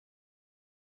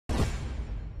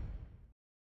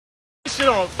shit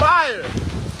on fire.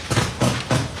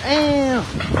 Damn.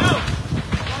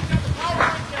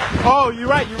 Oh, you're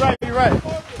right.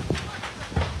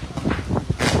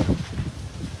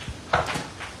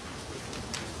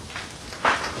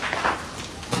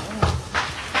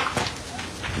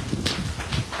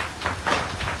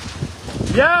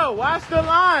 Yo, watch the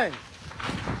line.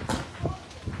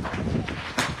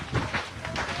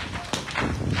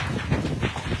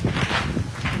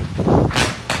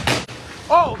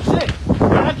 Oh shit,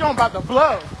 that joint about to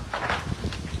blow.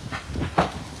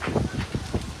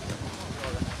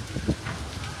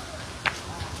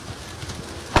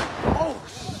 Oh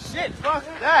shit, fuck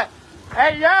that.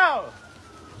 Hey yo.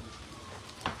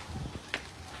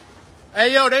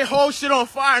 Hey yo, they whole shit on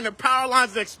fire and the power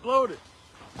lines exploded.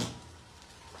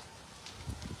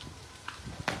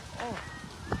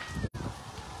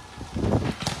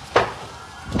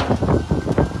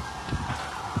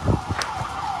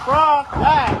 Fuck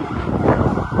that.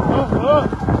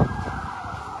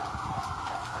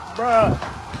 Bruh.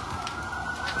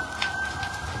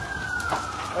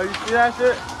 Oh, you see that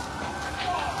shit?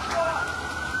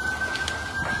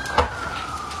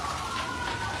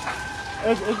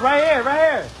 It's right here.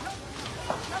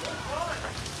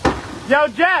 Yo,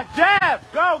 Jeff,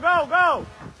 go.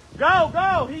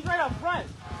 He's right up front.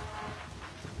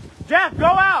 Jeff, go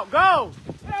out, go.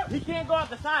 He can't go out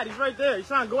the side. He's right there. He's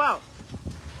trying to go out.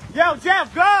 Yo,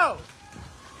 Jeff, go!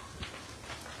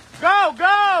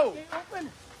 Go!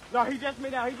 No, he just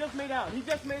made out.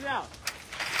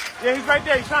 Yeah, he's right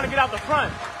there. He's trying to get out the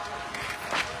front.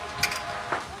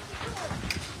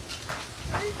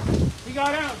 He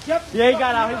got out. Jeff. Yeah, he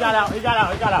got out.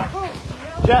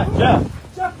 Jeff.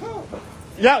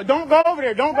 Yo, don't go over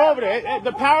there.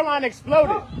 The power line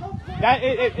exploded.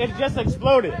 It just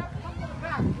exploded.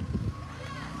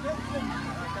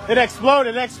 It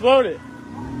exploded.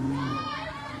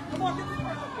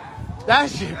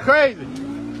 That shit crazy.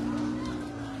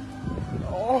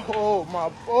 Oh, my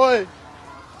boy.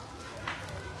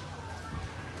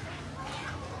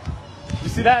 You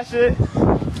see that shit?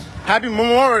 Happy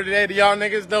Memorial Day to y'all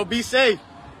niggas, though. Be safe.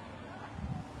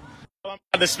 I'm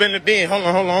about to spin the bean. Hold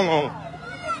on.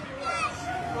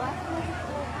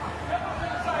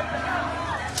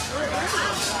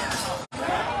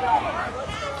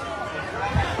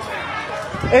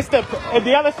 It's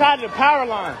the other side of the power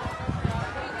line.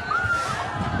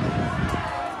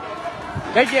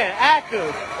 They getting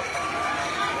active.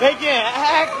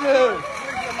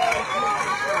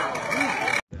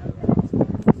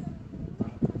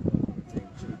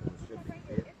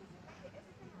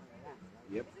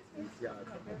 Yep.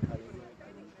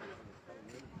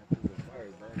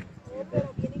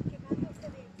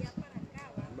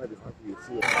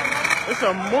 It's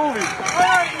a movie.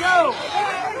 Hey, yo!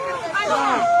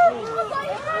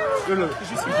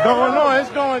 It's going on. It's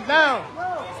going down.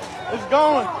 It's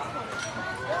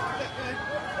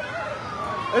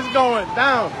going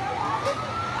down.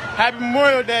 Happy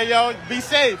Memorial Day, y'all. Be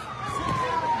safe.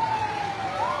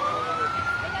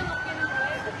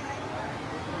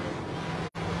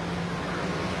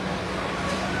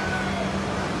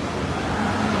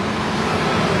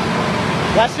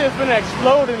 That shit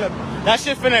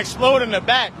finna explode in the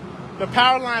back. The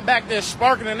power line back there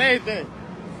sparking and everything.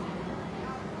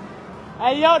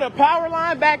 Hey, yo, the power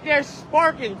line back there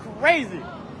sparking crazy.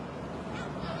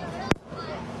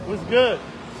 What's good?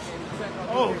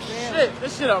 Oh shit,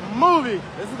 this shit a movie.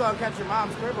 This is gonna catch your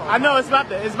mom's crib on fire. I know it's about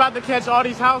to catch all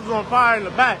these houses on fire in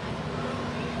the back.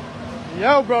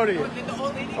 Yo, Brody. Did the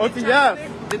old lady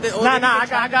OTF. Did the old lady Nah, I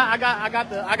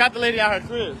got the lady out her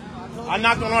crib. I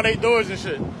knocked on all their doors and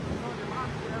shit. That's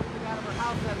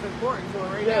important to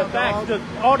her right Yeah, now, facts. dog.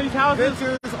 All these houses,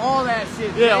 Pictures, all that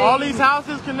shit. yeah, all these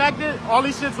houses connected, all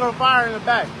these shit's on fire in the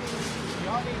back.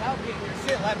 Y'all need help getting your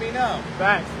shit, let me know.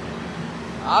 Facts.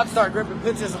 I'll start gripping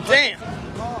pictures of Damn.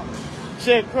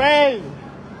 Shit crazy.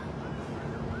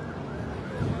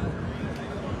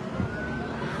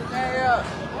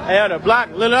 Hey, yo, the block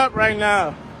lit up right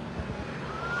now.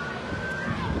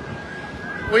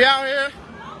 We out here.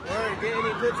 Get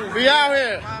any pictures. We out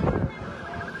here.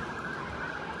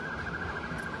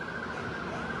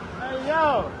 Hey,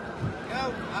 yo.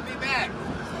 Yo, I'll be back.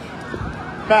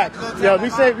 Facts. Yo, be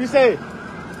safe.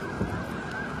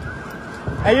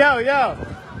 Hey, yo.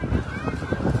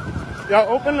 Yo,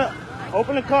 open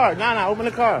the car. Nah, open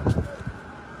the car.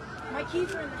 My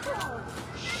keys are in the car.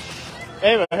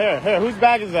 Ava, here. Whose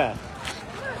bag is that?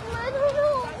 I don't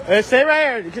know. Hey, stay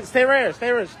right here. Stay right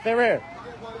here.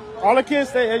 All the kids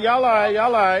stay. Y'all all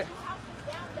right.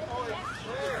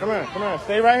 Come here.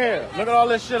 Stay right here. Look at all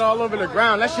this shit all over the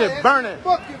ground. That shit burning.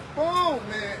 Fucking phone,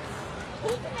 man.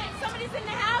 Somebody's in the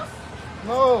house?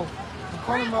 No. I'm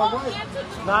calling my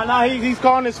wife. Nah, he's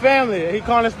calling his family. He's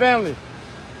calling his family.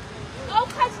 Oh,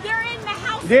 because they're in the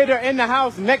house. Yeah, they're in the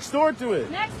house next door to it.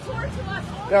 Next door to us.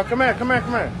 Yo, come here.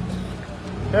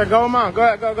 Here, go, Mom.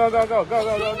 Go.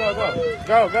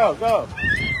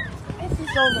 This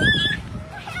is over.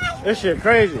 This shit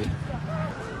crazy.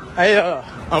 Hey,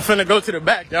 I'm finna go to the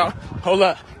back, y'all. Hold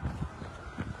up.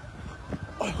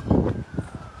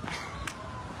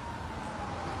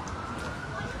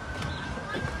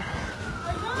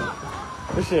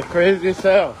 This shit crazy as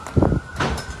hell.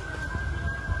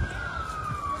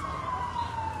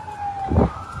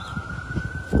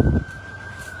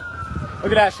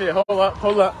 Look at that shit.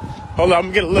 Hold up. I'm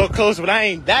gonna get a little closer, but I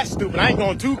ain't that stupid. I ain't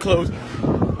going too close.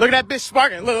 Look at that bitch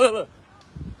sparking. Look.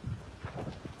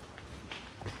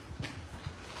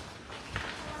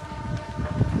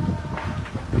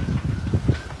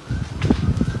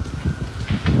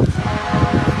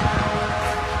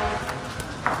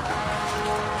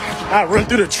 I run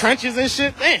through the trenches and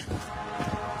shit. Damn.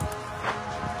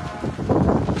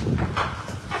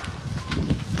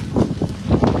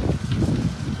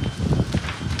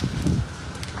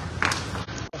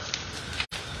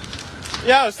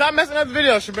 Yo, stop messing up the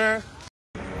video, Shabir.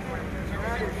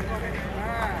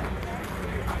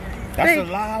 That's a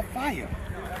live fire.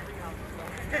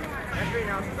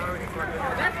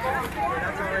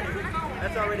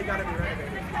 That's already got to be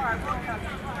renovated.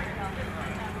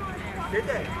 Did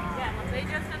they? Yeah, they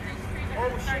just said these trees Oh, are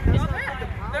shit. starting to That's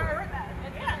start.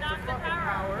 Yeah, not the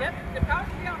power. Yep, the power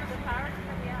should be on the power.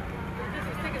 This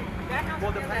is taking that house.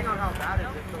 Well, depending on how bad it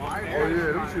is, the wire. Oh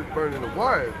yeah, them shit burning the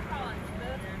wire.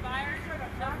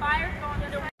 The fire's going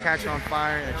to Catch on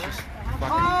fire and it's just fucking.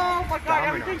 Oh my god,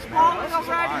 everything's falling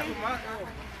already.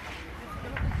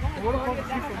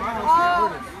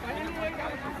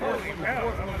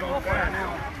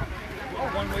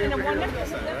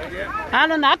 I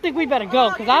don't know. I think we better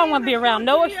go because I don't want to be around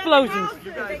no explosions. Huh?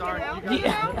 Do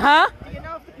you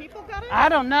know if the people got it? I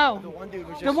don't know.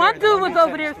 The one dude was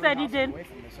over there said he did. So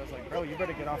I was like, bro, you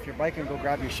better get off your bike and go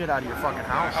grab your shit out of your fucking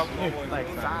house. Like,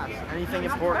 fast. Anything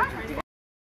important.